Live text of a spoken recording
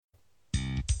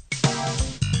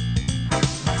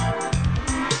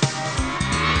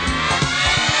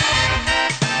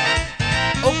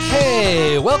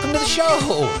welcome to the show.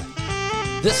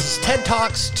 This is Ted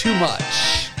Talks Too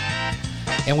Much,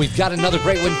 and we've got another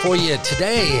great one for you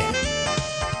today.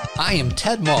 I am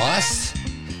Ted Moss,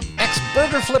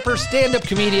 ex-burger flipper, stand-up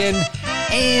comedian,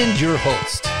 and your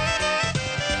host.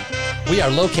 We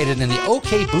are located in the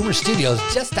OK Boomer Studios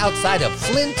just outside of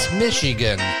Flint,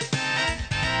 Michigan.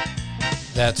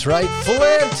 That's right,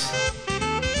 Flint!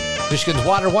 Michigan's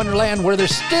water wonderland, where they're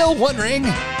still wondering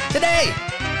today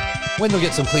when they'll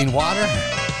get some clean water.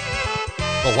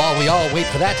 But while we all wait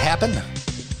for that to happen,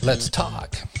 let's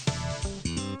talk.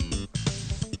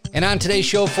 And on today's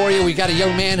show for you, we got a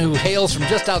young man who hails from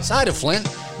just outside of Flint.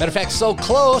 Matter of fact, so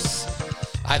close,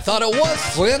 I thought it was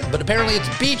Flint, but apparently it's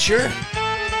Beecher.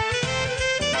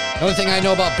 The only thing I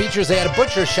know about Beecher is they had a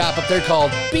butcher shop up there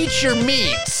called Beecher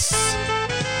Meats.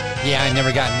 Yeah, I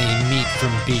never got any meat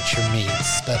from Beecher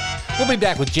Meats, but we'll be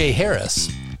back with Jay Harris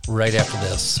right after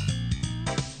this.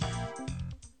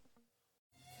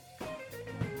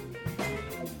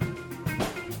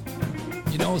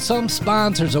 You know, some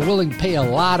sponsors are willing to pay a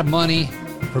lot of money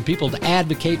for people to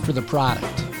advocate for the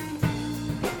product.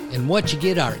 And what you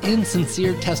get are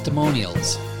insincere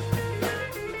testimonials.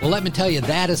 Well, let me tell you,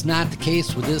 that is not the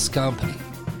case with this company.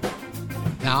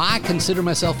 Now, I consider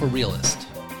myself a realist,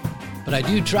 but I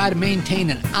do try to maintain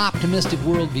an optimistic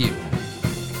worldview.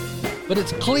 But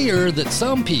it's clear that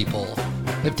some people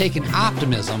have taken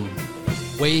optimism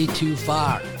way too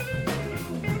far.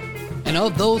 And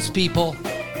of those people,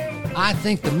 I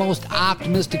think the most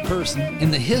optimistic person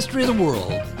in the history of the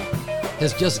world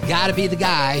has just got to be the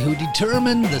guy who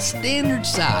determined the standard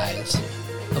size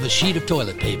of a sheet of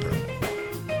toilet paper.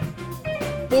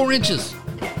 4 inches.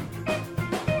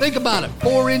 Think about it,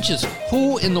 4 inches.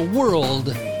 Who in the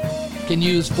world can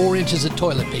use 4 inches of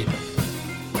toilet paper?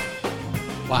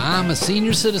 Well, I'm a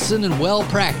senior citizen and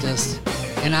well-practiced,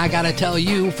 and I gotta tell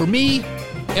you, for me,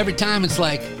 every time it's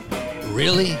like,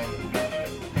 really?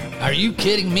 Are you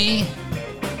kidding me?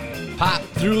 Pop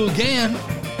through again.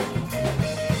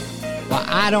 Well,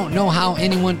 I don't know how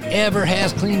anyone ever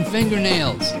has clean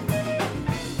fingernails.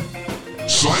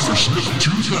 Cybersmith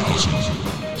 2000.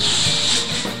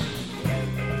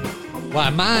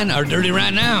 Why, mine are dirty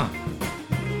right now.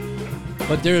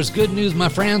 But there's good news, my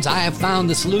friends. I have found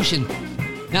the solution.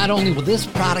 Not only will this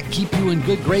product keep you in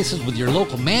good graces with your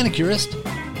local manicurist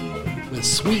with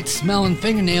sweet-smelling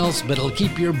fingernails, but it'll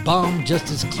keep your bum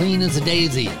just as clean as a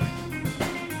daisy.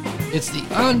 It's the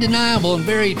undeniable and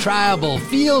very triable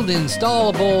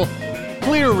field-installable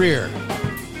Clear Rear,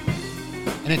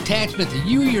 an attachment that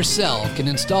you yourself can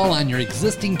install on your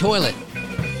existing toilet.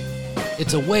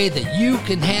 It's a way that you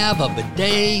can have a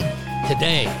bidet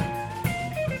today.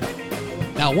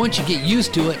 Now, once you get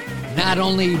used to it, not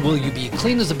only will you be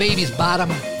clean as a baby's bottom,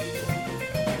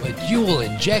 but you will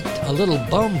inject a little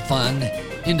bum fun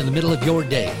into the middle of your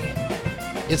day.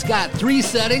 It's got 3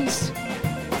 settings.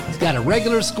 It's got a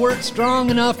regular squirt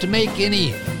strong enough to make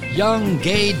any young,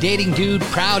 gay, dating dude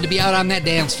proud to be out on that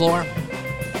dance floor,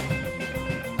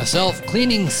 a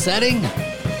self-cleaning setting,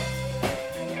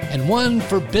 and one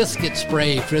for biscuit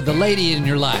spray for the lady in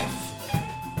your life.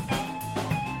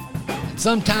 And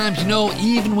sometimes, you know,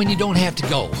 even when you don't have to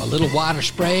go, a little water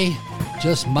spray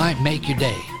just might make your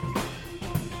day.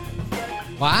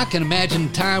 Well, I can imagine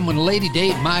a time when a lady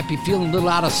date might be feeling a little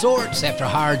out of sorts after a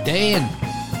hard day, and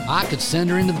I could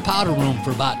send her into the powder room for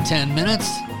about 10 minutes.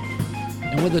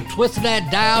 And with a twist of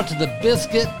that dial to the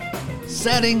biscuit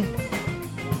setting,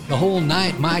 the whole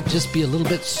night might just be a little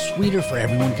bit sweeter for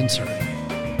everyone concerned.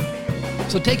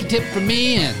 So take a tip from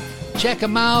me and check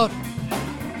them out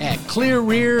at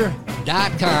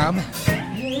clearrear.com.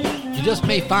 You just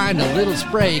may find a little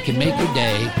spray can make your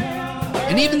day.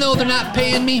 And even though they're not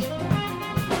paying me,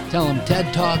 tell them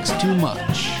Ted Talks Too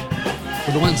Much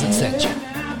for the ones that sent you.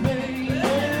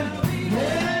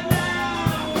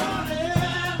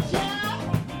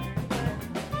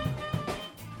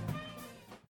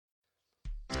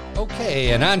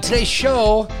 Okay, and on today's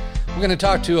show, we're going to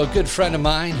talk to a good friend of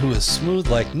mine who is smooth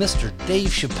like Mr. Dave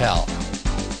Chappelle.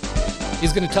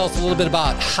 He's going to tell us a little bit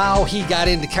about how he got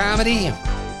into comedy,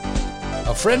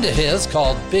 a friend of his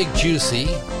called Big Juicy,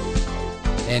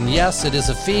 and yes, it is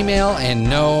a female, and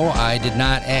no, I did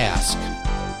not ask.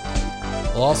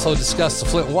 We'll also discuss the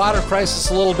Flint water crisis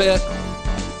a little bit,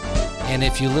 and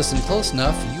if you listen close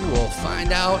enough, you will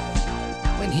find out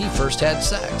when he first had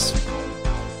sex.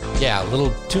 Yeah, a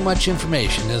little too much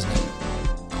information, isn't it?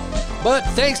 But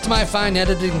thanks to my fine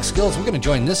editing skills, we're going to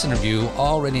join this interview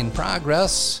already in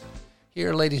progress.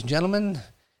 Here, ladies and gentlemen,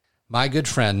 my good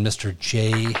friend, Mr.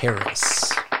 Jay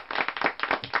Harris.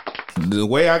 The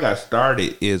way I got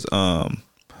started is I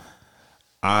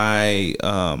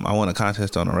won a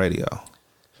contest on the radio.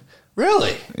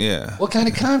 Really? Yeah. What kind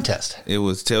of contest? It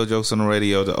was Tell Jokes on the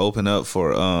Radio to open up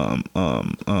for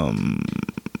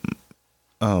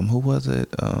who was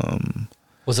it?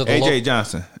 Was it the AJ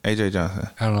Johnson. AJ Johnson.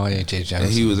 I don't know AJ Johnson.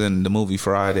 And he was in the movie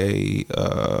Friday.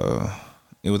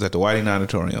 It was at the Whiting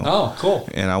Auditorium. Oh, cool.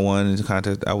 And I won the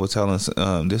contest. I was telling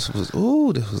this was a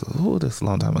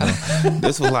long time ago.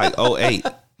 This was like 08.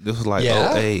 This was like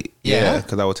 08. Yeah.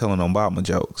 Because I was telling Obama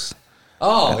jokes.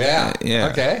 Oh, yeah. Yeah.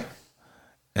 Okay.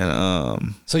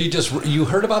 And so you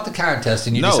heard about the contest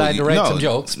and you decided to write some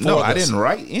jokes for I didn't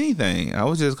write anything. I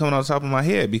was just coming off the top of my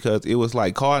head because it was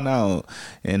like calling out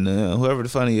and whoever the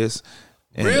funniest.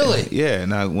 And, really? Yeah.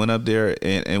 And I went up there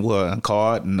and I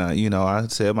called and I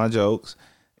said my jokes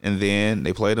and then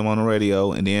they played them on the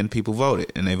radio and then people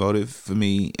voted and they voted for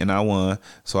me and I won.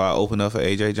 So I opened up for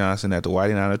AJ Johnson at the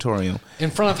Whiting Auditorium. In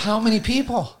front of how many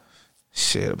people?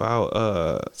 Shit, about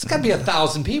it's got to be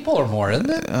 1,000 people or more, isn't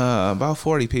it? About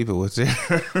 40 people was there.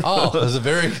 Oh, it was a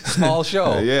very small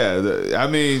show. Yeah, I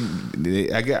mean,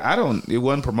 it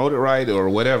wasn't promoted right or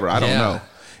whatever. I don't know.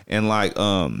 And like,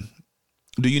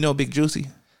 do you know Big Juicy?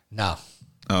 No.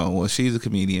 Oh, well, she's a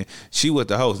comedian. She was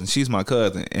the host, and she's my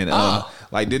cousin. And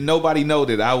like, didn't nobody know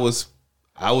that I was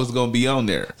gonna be on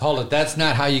there? Hold it, that's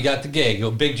not how you got the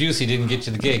gig. Big Juicy didn't get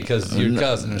you the gig because your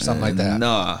cousin or something like that.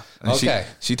 Nah. Okay.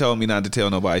 She told me not to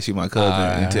tell nobody she my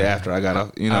cousin until after I got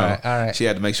off. All right. She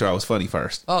had to make sure I was funny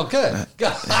first. Oh, good.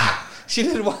 She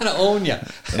didn't want to own you.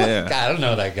 Yeah. God, I don't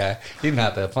know that guy. He's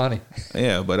not that funny.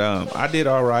 Yeah, but I did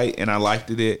all right and I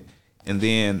liked it. And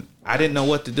then I didn't know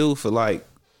what to do for like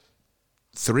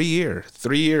 3 years.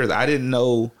 3 years. I didn't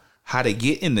know how to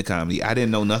get into comedy. I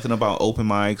didn't know nothing about open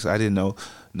mics. I didn't know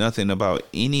nothing about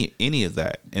any of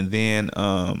that. And then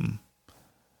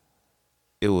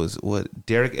it was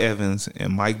Derek Evans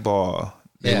and Mike Ball.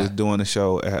 They was doing a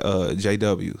show at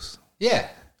JW's. Yeah.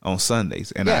 On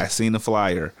Sundays. And I seen the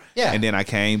flyer. Yeah. And then I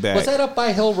came back. Was that up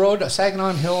by Hill Road,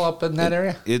 Saginaw Hill, up in that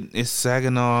area? It's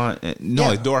Saginaw.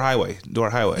 No, it's Door Highway.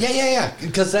 Yeah.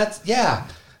 Because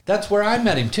that's where I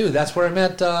met him too. That's where I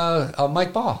met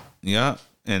Mike Ball. Yeah.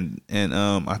 And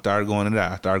I started going to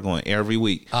that. I started going every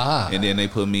week. And then they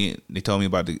told me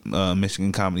about the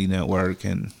Michigan Comedy Network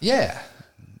and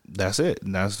that's it.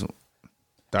 And that's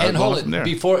and hold it,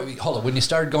 when you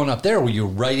started going up there, were you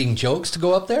writing jokes to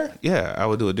go up there? Yeah, I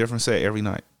would do a different set every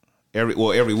night. Every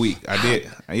week. I did.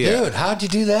 Yeah. Dude, how'd you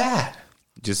do that?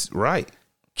 Just write.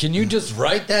 Can you just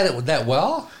write that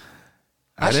well?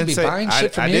 I should be buying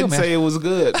shit from you, man. I didn't say it was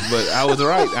good, but I was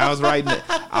right. I was writing it.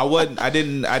 I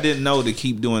didn't know to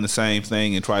keep doing the same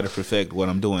thing and try to perfect what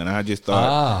I'm doing. I just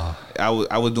thought I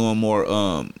was doing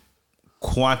more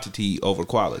quantity over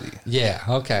quality. Yeah,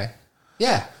 okay.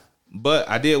 Yeah. But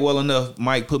I did well enough.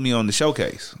 Mike put me on the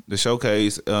showcase. The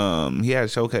showcase, he had a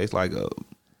showcase like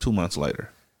 2 months later.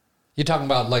 You talking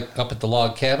about like up at the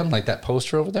log cabin, like that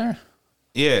poster over there?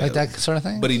 Yeah. Like that sort of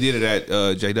thing? But he did it at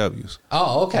JW's.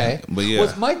 Oh, okay. But yeah.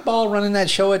 Was Mike Ball running that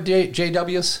show at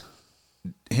JW's?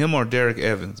 Him or Derek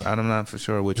Evans. I'm not for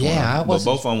sure which one. But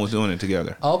both of them was doing it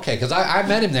together. Okay, because I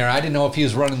met him there. I didn't know if he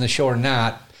was running the show or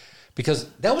not. Because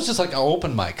that was just like an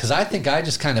open mic. Because I think I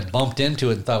just kind of bumped into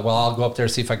it and thought, well, I'll go up there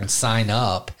and see if I can sign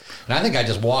up. And I think I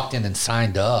just walked in and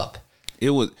signed up. It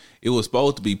was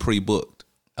supposed to be pre-booked.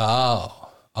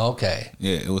 Oh, okay.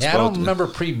 Yeah, it was. I don't remember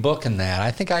pre-booking that.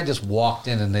 I think I just walked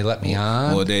in and they let me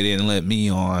on. Well, they didn't let me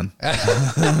on.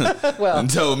 Well, and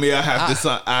told me I had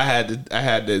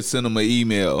to send them an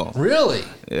email. Really?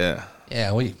 Yeah.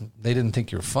 Yeah. They didn't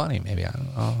think you were funny. Maybe I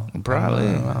don't know. Probably.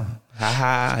 I don't know.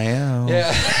 Ha I am.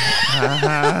 Yeah.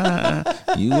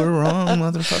 You were wrong,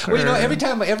 motherfucker. Well,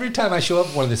 every time I show up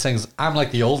at one of these things, I'm like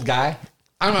the old guy.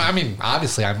 I mean,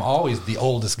 obviously, I'm always the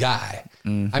oldest guy.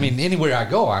 Mm-hmm. I mean, anywhere I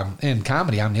go, I'm in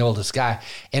comedy, I'm the oldest guy.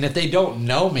 And if they don't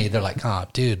know me, they're like, oh,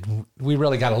 dude, we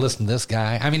really got to listen to this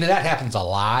guy. I mean, that happens a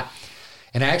lot.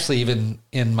 And actually, even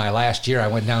in my last year, I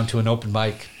went down to an open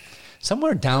mic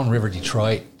somewhere downriver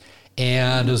Detroit.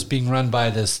 And it was being run by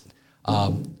this...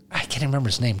 I can't remember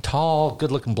his name. Tall,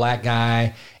 good-looking black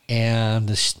guy, and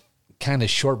this kind of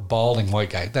short, balding white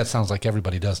guy. That sounds like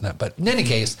everybody does that. But in any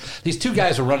case, these two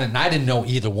guys were running, and I didn't know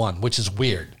either one, which is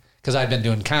weird because I've been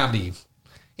doing comedy,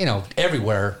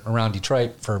 everywhere around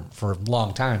Detroit for a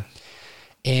long time.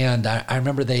 And I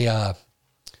remember I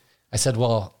said,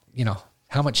 well,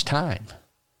 how much time do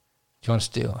you want us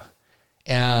to do?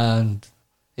 And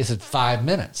they said 5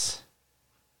 minutes.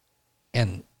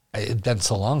 And it had been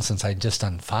so long since I'd just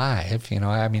done 5,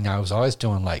 I mean, I was always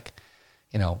doing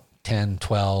 10,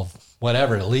 12,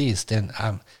 whatever at least.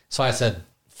 And so I said,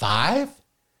 5?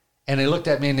 And they looked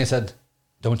at me and they said,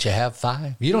 don't you have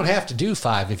 5? You don't have to do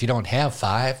 5 if you don't have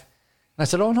 5. And I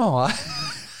said, oh, no,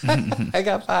 I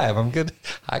got 5. I'm good.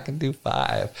 I can do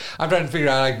 5. I'm trying to figure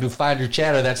out how I can do Find Your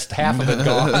Chatter. That's half of it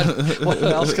gone. What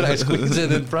else can I squeeze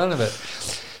in front of it?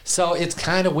 So it's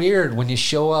kind of weird when you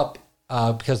show up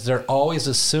because they're always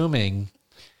assuming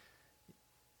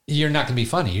you're not going to be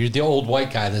funny. You're the old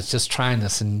white guy that's just trying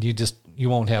this, and you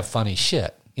won't have funny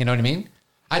shit. You know what I mean?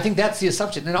 I think that's the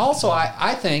assumption. And also,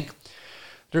 I think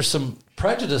there's some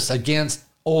prejudice against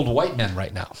old white men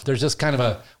right now. There's just kind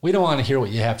of we don't want to hear what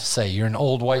you have to say. You're an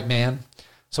old white man.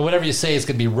 So whatever you say is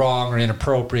going to be wrong or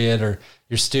inappropriate or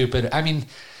you're stupid. I mean,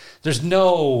 there's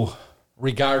no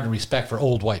regard and respect for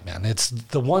old white men. It's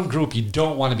the one group you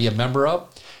don't want to be a member of.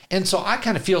 And so I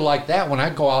kind of feel like that when I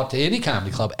go out to any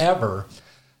comedy club ever,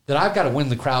 that I've got to win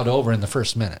the crowd over in the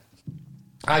first minute.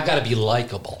 I've got to be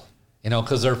likable,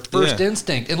 because their first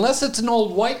instinct, unless it's an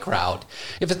old white crowd,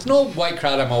 if it's an old white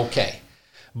crowd, I'm okay.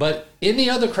 But any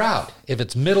other crowd, if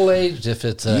it's middle-aged, if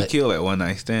it's you kill that one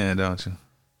night stand, don't you?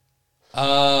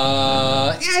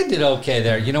 Yeah, I did okay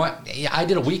there. You know what? I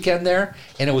did a weekend there,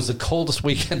 and it was the coldest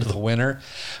weekend of the winter.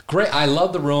 Great. I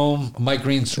love the room. Mike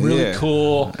Green's really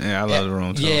cool. Yeah, I love the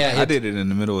room too. Yeah, I did it in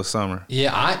the middle of summer.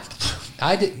 Yeah,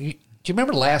 I did. Do you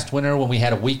remember last winter when we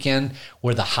had a weekend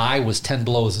where the high was 10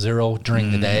 below zero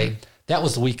during the day? That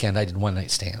was the weekend I did one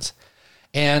night stands.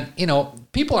 And,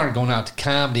 people aren't going out to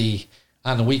comedy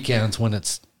on the weekends when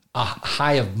it's a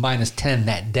high of -10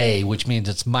 that day, which means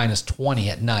it's -20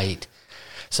 at night.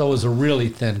 So it was a really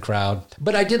thin crowd.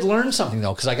 But I did learn something,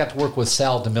 though, because I got to work with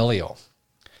Sal D'Amelio.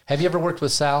 Have you ever worked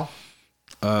with Sal?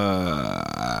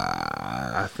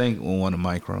 I think on one of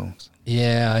Mike rooms.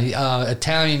 Yeah,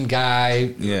 Italian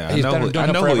guy. Yeah, He's I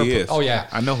know who he is. Oh, yeah.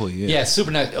 I know who he is. Yeah, super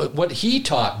nice. What he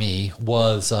taught me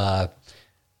was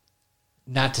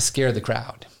not to scare the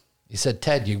crowd. He said,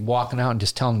 Ted, you're walking out and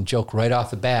just telling them a joke right off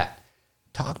the bat.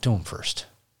 Talk to them first.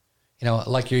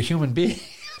 Like you're a human being.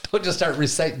 Don't just start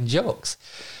reciting jokes.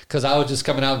 Because I was just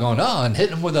coming out going, and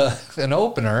hitting them with an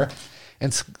opener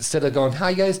instead of going, how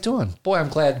you guys doing? Boy, I'm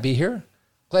glad to be here.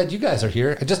 Glad you guys are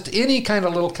here. And just any kind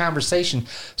of little conversation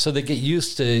so they get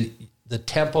used to the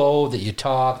tempo that you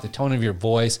talk, the tone of your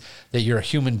voice, that you're a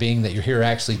human being, that you're here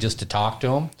actually just to talk to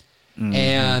them. Mm-hmm.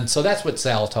 And so that's what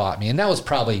Sal taught me. And that was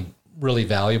probably really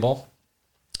valuable.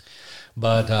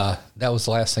 But that was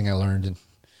the last thing I learned. And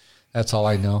that's all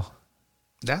I know.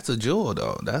 That's a jewel,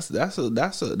 though. That's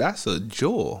a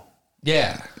jewel.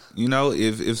 Yeah.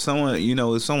 If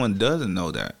someone doesn't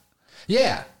know that.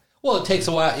 Yeah. Well, it takes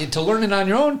a while to learn it on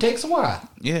your own. It takes a while.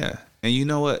 Yeah, and you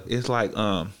know what? It's like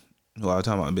I was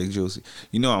talking about Big Juicy.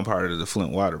 I'm part of the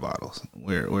Flint Water Bottles.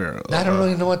 We're I don't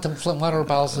really know what the Flint Water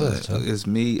Bottles is. It's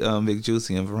me, Big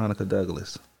Juicy, and Veronica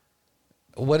Douglas.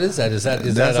 What is that? Is that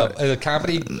a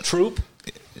comedy troupe?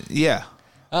 Yeah.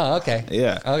 Oh, okay.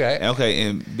 Yeah. Okay,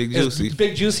 and Big Juicy. Is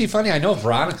Big Juicy funny? I know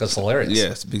Veronica's hilarious.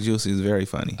 Yes, Big Juicy is very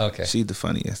funny. Okay. She's the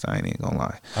funniest, I ain't gonna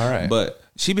lie. All right. But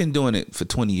she been doing it for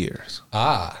 20 years.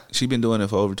 She been doing it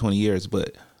for over 20 years,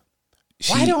 but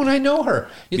why don't I know her?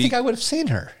 You think I would have seen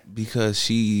her? Because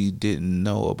she didn't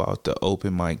know about the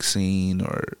open mic scene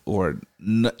or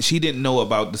she didn't know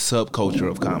about the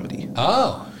subculture of comedy.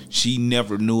 Oh. She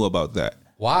never knew about that.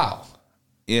 Wow.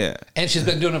 Yeah. And she's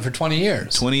been doing it for 20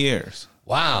 years. 20 years.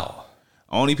 Wow.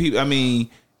 Only people, 20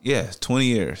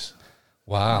 years.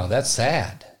 Wow, that's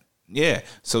sad. Yeah.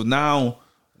 So now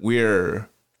we're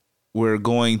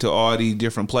going to all these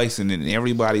different places and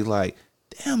everybody's like,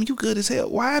 damn, you good as hell.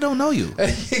 Why I don't know you?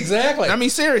 Exactly.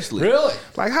 Seriously. Really?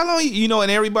 Like, how long,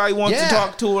 and everybody wants to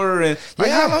talk to her and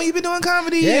how long you been doing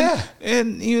comedy? Yeah.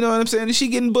 And you know what I'm saying? And she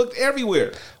getting booked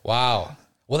everywhere. Wow.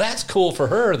 Well, that's cool for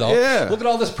her, though. Yeah. Look at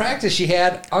all this practice she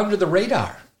had under the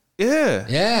radar. Yeah.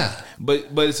 Yeah. But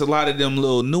it's a lot of them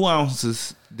little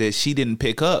nuances that she didn't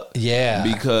pick up. Yeah.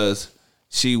 Because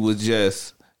she was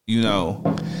just,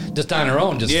 just on her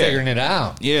own, just figuring it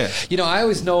out. Yeah. I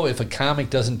always know if a comic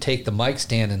doesn't take the mic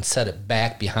stand and set it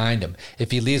back behind him.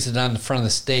 If he leaves it on the front of the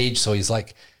stage so he's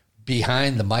like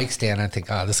behind the mic stand, I think,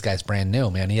 this guy's brand new,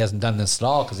 man. He hasn't done this at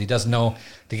all because he doesn't know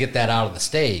to get that out of the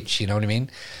stage. You know what I mean?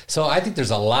 So I think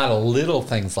there's a lot of little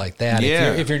things like that.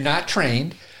 Yeah. If you're not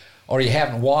trained or you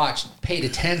haven't paid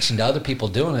attention to other people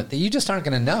doing it, that you just aren't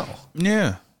going to know.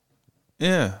 Yeah.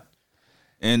 Yeah.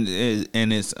 And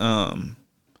it's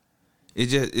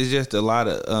just a lot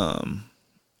of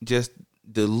just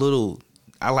the little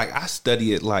I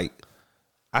study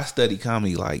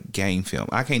comedy like game film.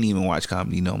 I can't even watch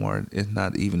comedy no more. It's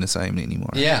not even the same anymore.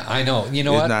 Yeah, I know. You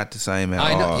know it's what? It's not the same at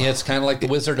I know. all. Yeah, it's kind of like the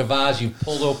Wizard of Oz. You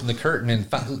pulled open the curtain and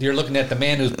you're looking at the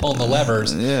man who's pulling the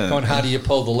levers. Yeah. Going, how do you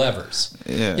pull the levers?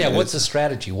 Yeah. Yeah. What's the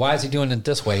strategy? Why is he doing it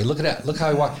this way? Look at that. Look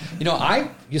how he walks. I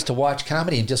used to watch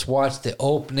comedy and just watch the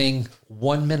opening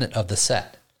 1 minute of the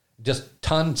set. Just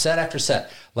ton, set after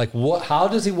set. Like, how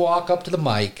does he walk up to the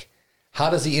mic? How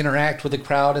does he interact with the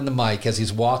crowd and the mic as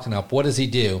he's walking up? What does he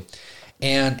do?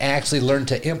 And actually learn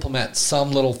to implement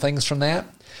some little things from that.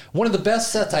 One of the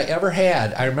best sets I ever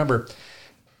had, I remember,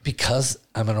 because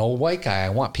I'm an old white guy, I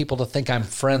want people to think I'm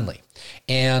friendly.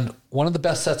 And one of the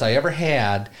best sets I ever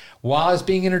had, while I was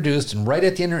being introduced, and right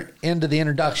at the end of the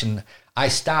introduction, I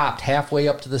stopped halfway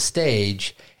up to the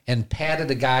stage and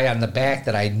patted a guy on the back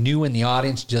that I knew in the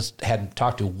audience, just hadn't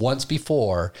talked to once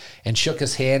before, and shook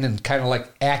his hand and kind of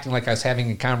like acting like I was having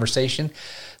a conversation.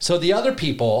 So the other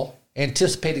people,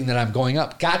 anticipating that I'm going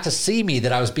up, got to see me,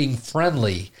 that I was being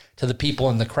friendly to the people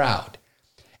in the crowd.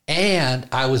 And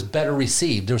I was better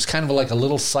received. There was kind of like a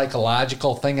little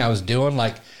psychological thing I was doing,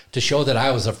 like to show that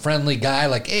I was a friendly guy,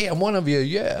 like, hey, I'm one of you.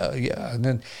 Yeah.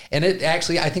 And it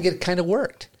actually, I think it kind of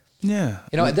worked. Yeah.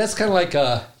 You know, that's kind of like,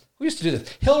 we used to do this.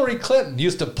 Hillary Clinton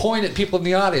used to point at people in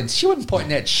the audience. She wasn't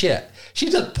pointing at shit.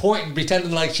 She's just pointing,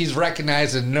 pretending like she's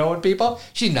recognizing and knowing people.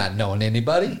 She's not knowing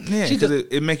anybody. Yeah, because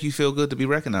it makes you feel good to be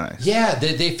recognized. Yeah,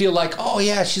 they feel like, oh,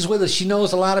 yeah, she's with us. She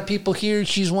knows a lot of people here.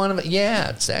 She's one of them. Yeah,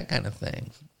 it's that kind of thing.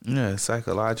 Yeah, it's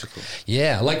psychological.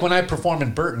 Yeah, like when I perform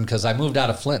in Burton, because I moved out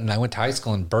of Flint and I went to high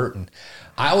school in Burton.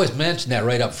 I always mention that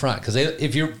right up front, because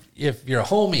if you're a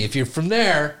homie, if you're from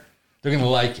there, they're going to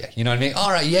like you. You know what I mean? All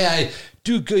right, yeah,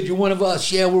 do good. You're one of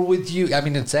us. Yeah, we're with you. I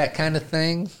mean, it's that kind of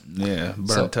thing. Yeah,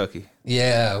 Burntucky.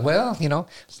 Yeah, well, you know,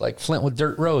 it's like Flint with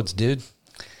dirt roads, dude.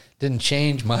 Didn't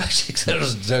change much except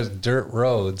there's dirt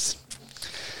roads.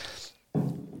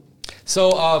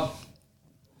 So,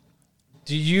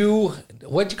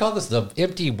 what'd you call this? The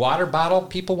empty water bottle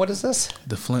people? What is this?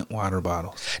 The Flint water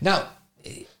bottles. Now,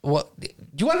 do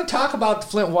you want to talk about the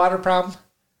Flint water problem?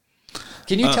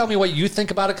 Can you tell me what you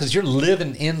think about it? Because you're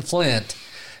living in Flint.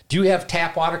 Do you have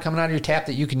tap water coming out of your tap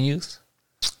that you can use?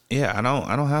 Yeah, I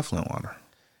don't have Flint water.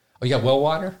 Oh, you got well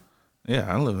water?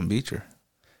 Yeah, I live in Beecher.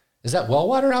 Is that well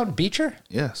water out in Beecher?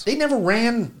 Yes. They never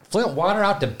ran Flint water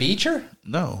out to Beecher?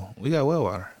 No, we got well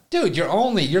water. Dude,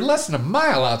 you're less than a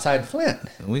mile outside Flint.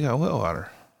 We got well water.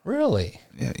 Really?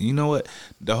 Yeah, you know what?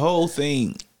 The whole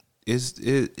thing is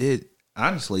it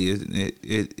honestly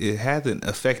it hasn't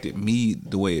affected me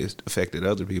the way it's affected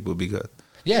other people, because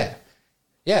yeah,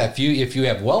 if you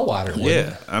have well water,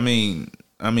 yeah, I mean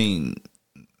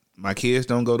my kids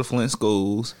don't go to Flint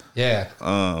schools. Yeah.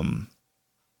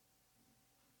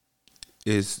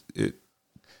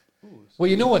 Well,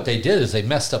 you know what they did is they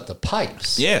messed up the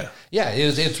pipes. Yeah. Yeah,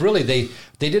 it's really, they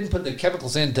didn't put the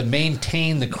chemicals in to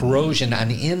maintain the corrosion on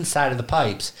the inside of the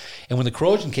pipes. And when the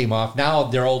corrosion came off, now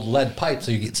they're old lead pipes,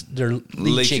 so they're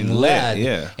leaching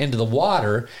lead into the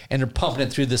water, and they're pumping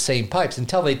it through the same pipes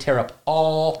until they tear up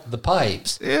all the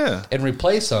pipes. Yeah. And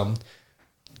replace them.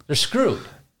 They're screwed.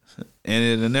 And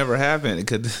it'll never happen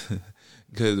because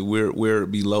we're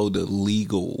below the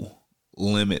legal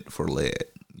limit for lead.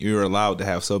 You're allowed to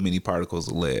have so many particles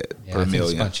of lead per million.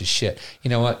 It's a bunch of shit. You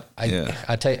know what?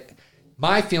 I tell you,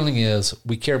 my feeling is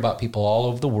we care about people all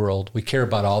over the world. We care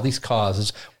about all these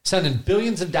causes. Sending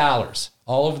billions of dollars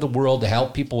all over the world to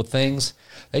help people with things.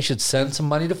 They should send some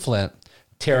money to Flint,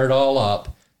 tear it all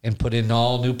up, and put in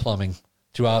all new plumbing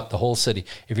throughout the whole city.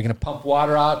 If you're going to pump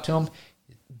water out to them,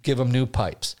 give them new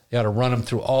pipes. They ought to run them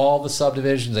through all the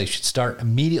subdivisions. They should start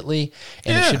immediately,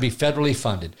 and it should be federally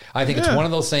funded. I think it's one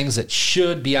of those things that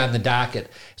should be on the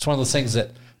docket. It's one of those things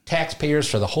that taxpayers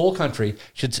for the whole country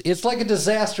should. It's like a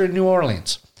disaster in New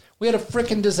Orleans. We had a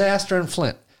freaking disaster in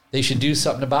Flint. They should do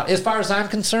something about it, as far as I'm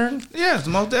concerned. Yes,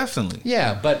 most definitely.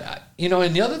 Yeah, but,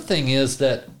 and the other thing is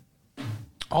that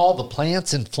all the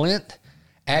plants in Flint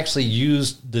actually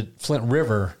used the Flint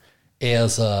River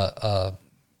as a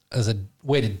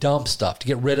way to dump stuff, to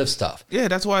get rid of stuff. Yeah,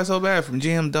 that's why it's so bad from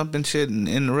GM dumping shit in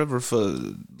the river for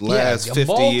the last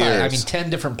 50 years. I mean,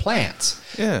 10 different plants.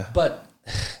 Yeah. But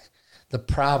the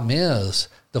problem is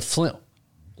the Flint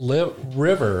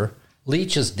River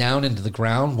leaches down into the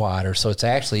groundwater, so it's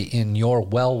actually in your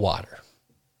well water.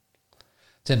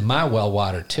 It's in my well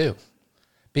water, too.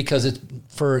 Because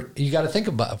you got to think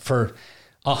about it, for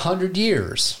 100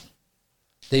 years,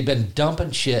 they've been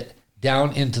dumping shit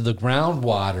down into the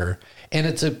groundwater, and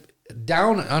it's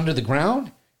down under the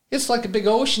ground. It's like a big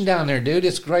ocean down there, dude.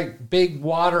 It's like big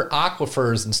water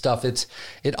aquifers and stuff. It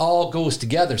all goes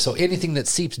together. So anything that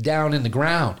seeps down in the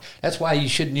ground, that's why you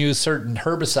shouldn't use certain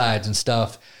herbicides and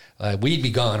stuff, Weed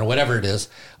Be Gone or whatever it is,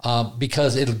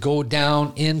 because it'll go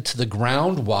down into the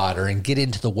groundwater and get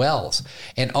into the wells.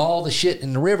 And all the shit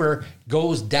in the river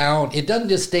goes down. It doesn't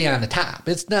just stay on the top.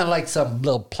 It's not like some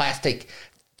little plastic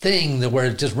thing where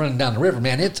it's just running down the river,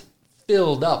 man. It's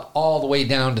filled up all the way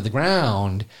down to the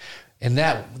ground, And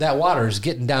that water is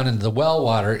getting down into the well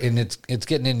water, and it's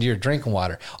getting into your drinking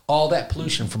water. All that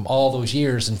pollution from all those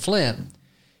years in Flint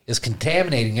is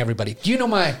contaminating everybody. Do you know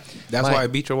That's why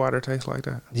beacher water tastes like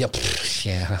that? Yep.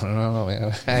 Yeah, I don't know,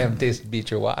 man. I haven't tasted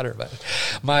beacher water, but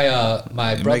my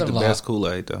brother-in-law... Make the best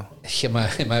Kool-Aid, though. Yeah,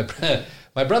 my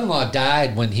brother-in-law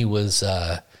died when he was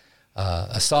a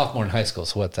sophomore in high school.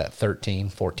 So what's that, 13,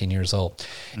 14 years old.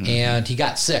 Mm-hmm. And he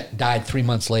got sick, died 3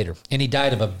 months later. And he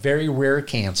died of a very rare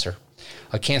cancer,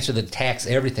 a cancer that attacks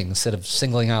everything instead of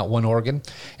singling out one organ.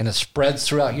 And it spreads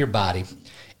throughout your body.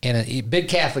 And a big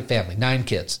Catholic family, 9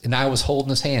 kids. And I was holding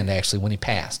his hand, actually, when he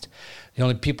passed.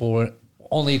 Only 2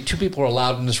 people were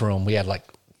allowed in this room. We had like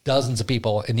dozens of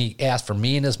people. And he asked for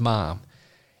me and his mom.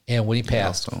 And when he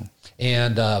passed. Awesome.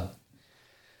 And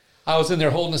I was in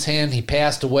there holding his hand. He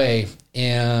passed away.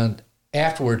 And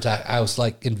afterwards, I was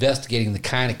like investigating the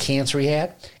kind of cancer he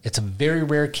had. It's a very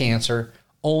rare cancer.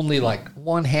 Only like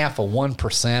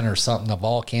 0.5% or something of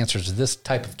all cancers of this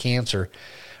type of cancer,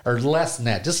 or less than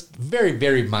that, just very,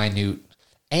 very minute.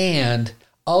 And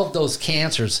of those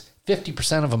cancers,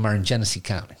 50% of them are in Genesee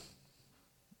County.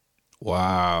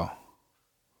 Wow.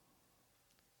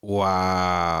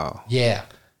 Yeah.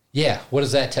 What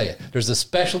does that tell you? There's a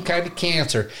special kind of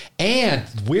cancer. And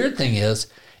the weird thing is,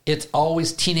 it's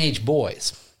always teenage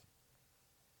boys.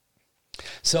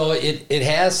 So it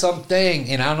has something,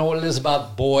 and I don't know what it is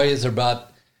about boys or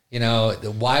about,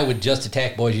 why would just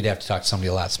attack boys? You'd have to talk to somebody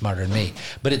a lot smarter than me.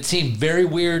 But it seemed very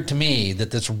weird to me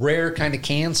that this rare kind of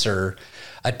cancer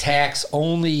attacks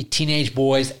only teenage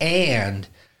boys, and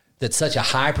that such a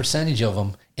high percentage of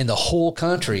them in the whole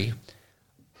country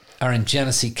are in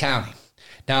Genesee County.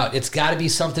 Now, it's got to be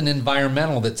something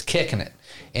environmental that's kicking it.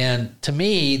 And to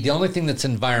me, the only thing that's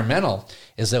environmental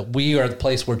is that we are the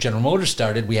place where General Motors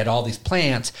started. We had all these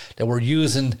plants that were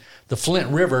using the Flint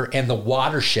River and the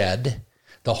watershed,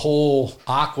 the whole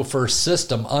aquifer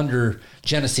system under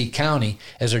Genesee County,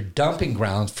 as their dumping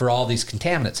grounds for all these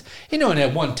contaminants. And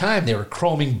at one time, they were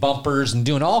chroming bumpers and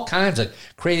doing all kinds of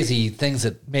crazy things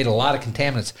that made a lot of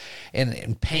contaminants,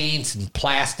 and paints and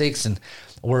plastics, and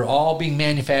were all being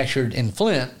manufactured in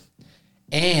Flint.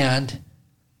 And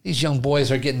these young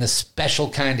boys are getting this special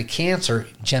kind of cancer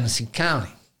in Genesee County.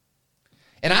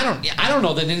 And I don't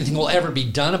know that anything will ever be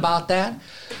done about that,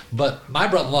 but my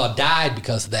brother-in-law died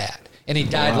because of that. And he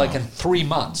died like in 3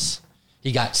 months.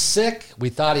 He got sick. We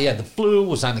thought he had the flu,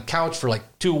 was on the couch for like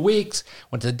 2 weeks,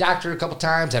 went to the doctor a couple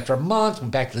times. After a month,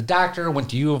 went back to the doctor, went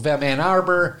to U of M Ann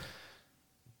Arbor.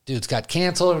 Dude's got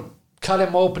cancer. Cut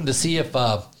him open to see if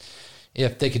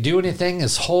they could do anything.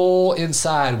 His whole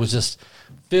inside was just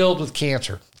filled with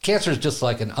cancer. Cancer is just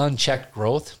like an unchecked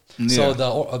growth. Yeah. So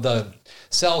the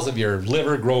cells of your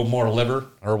liver grow more liver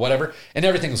or whatever, and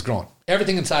everything was growing.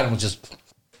 Everything inside him was just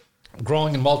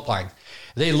growing and multiplying.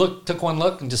 They took one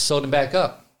look and just sewed him back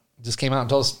up. Just came out and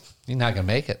told us, you're not going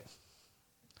to make it.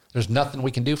 There's nothing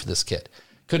we can do for this kid.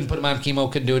 Couldn't put him on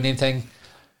chemo, couldn't do anything.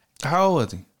 How old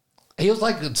was he? He was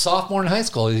like a sophomore in high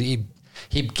school. He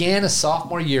began his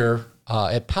sophomore year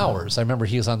at Powers. I remember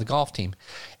he was on the golf team.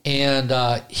 And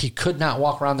he could not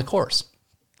walk around the course.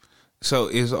 So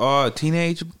is all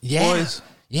teenage boys?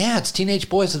 Yeah, it's teenage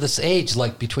boys of this age,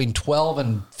 like between 12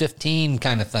 and 15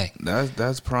 kind of thing.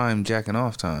 That's prime jacking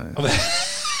off time.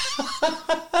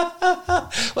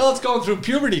 Well, it's going through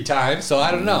puberty time, so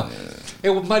I don't know.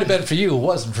 It might have been for you. It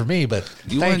wasn't for me, but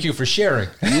thank you for sharing.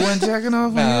 You weren't jacking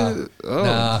off? No.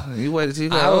 You waited till you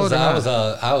got older.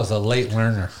 I was a late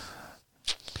learner.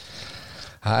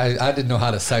 I didn't know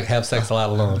how to have sex a lot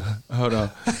alone. Hold on.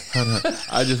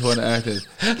 I just want to ask this.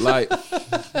 Like,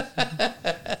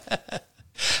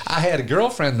 I had a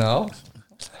girlfriend though.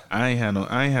 I ain't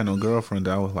had no girlfriend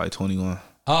till I was like 21.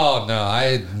 Oh no,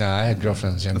 I had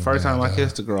girlfriends. The first time I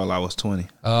kissed a girl, I was 20.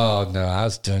 Oh no, I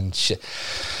was doing shit.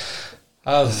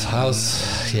 I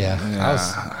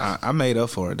made up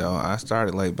for it though. I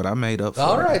started late, but I made up for it.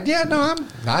 All right, yeah, no,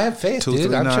 I have faith,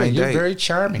 dude. I'm sure you're very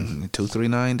charming.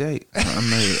 239 date.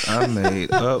 I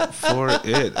made up for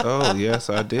it. Oh yes,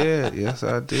 I did. Yes,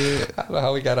 I did. I don't know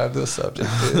how we got on this subject,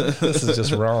 dude. This is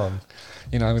just wrong.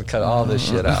 I'm going to cut all this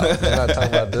shit out. We're not talking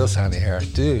about this on the air,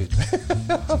 dude.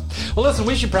 Well, listen,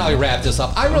 we should probably wrap this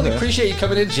up. I really appreciate you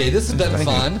coming in, Jay. This has been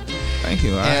fun. Thank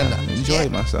you. I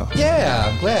enjoyed myself. Yeah,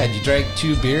 I'm glad. You drank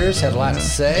 2 beers, had a lot to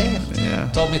say.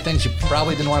 Yeah. Told me things you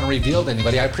probably didn't want to reveal to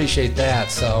anybody. I appreciate that.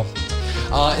 So,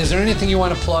 is there anything you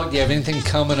want to plug? Do you have anything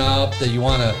coming up that you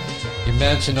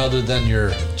mention other than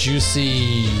your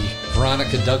juicy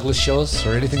Veronica Douglas shows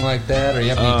or anything like that? Or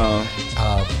you have any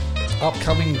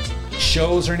upcoming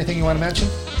shows or anything you want to mention?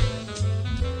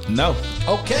 No.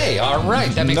 Okay, all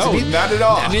right. That makes it easy. Not at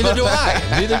all. Neither do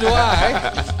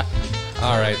I.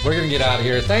 All right, we're going to get out of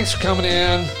here. Thanks for coming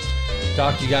in.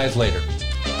 Talk to you guys later.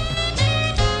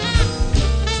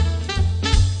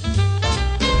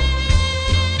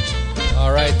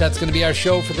 All right, that's going to be our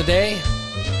show for the day.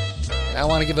 And I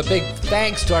want to give a big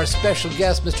thanks to our special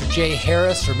guest, Mr. Jay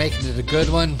Harris, for making it a good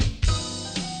one.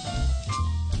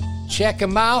 Check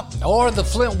them out, or the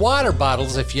Flint Water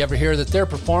Bottles if you ever hear that they're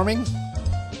performing.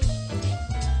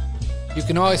 You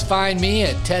can always find me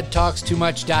at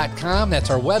tedtalkstoomuch.com. That's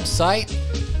our website.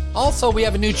 Also, we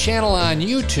have a new channel on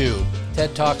YouTube,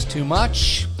 Ted Talks Too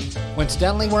Much.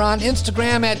 Coincidentally, we're on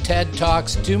Instagram at Ted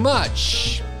Talks Too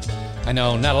Much. I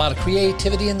know, not a lot of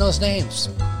creativity in those names.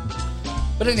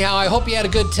 But anyhow, I hope you had a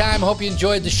good time. I hope you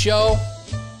enjoyed the show.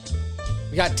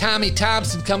 We got Tommy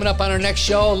Thompson coming up on our next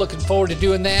show. Looking forward to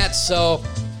doing that. So,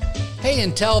 hey,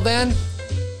 until then,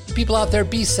 people out there,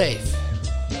 be safe.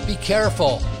 Be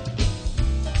careful.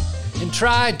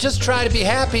 And just try to be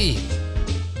happy.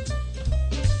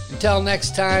 Until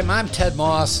next time, I'm Ted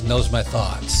Moss, and those are my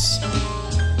thoughts.